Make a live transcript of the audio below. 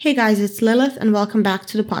Hey guys, it's Lilith and welcome back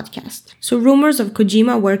to the podcast. So rumors of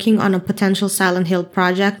Kojima working on a potential Silent Hill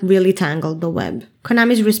project really tangled the web.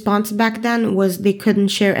 Konami's response back then was they couldn't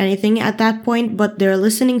share anything at that point, but they're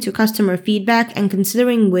listening to customer feedback and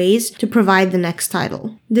considering ways to provide the next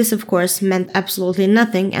title. This of course meant absolutely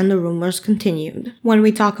nothing and the rumors continued. When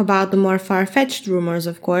we talk about the more far-fetched rumors,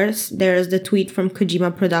 of course, there is the tweet from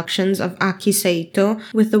Kojima Productions of Aki Saito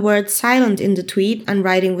with the word silent in the tweet and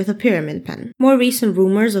writing with a pyramid pen. More recent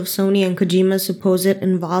rumors of Sony and Kojima's supposed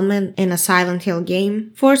involvement in a Silent Hill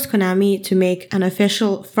game forced Konami to make an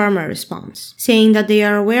official, firmer response, saying that they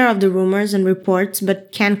are aware of the rumors and reports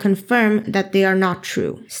but can confirm that they are not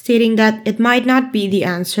true, stating that it might not be the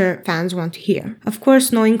answer fans want to hear. Of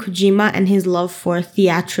course, knowing Kojima and his love for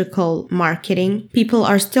theatrical marketing, people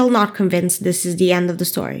are still not convinced this is the end of the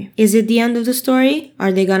story. Is it the end of the story?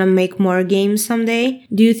 Are they gonna make more games someday?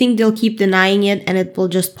 Do you think they'll keep denying it and it will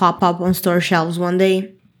just pop up on store shelves one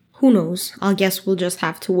day? Who knows? I guess we'll just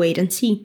have to wait and see.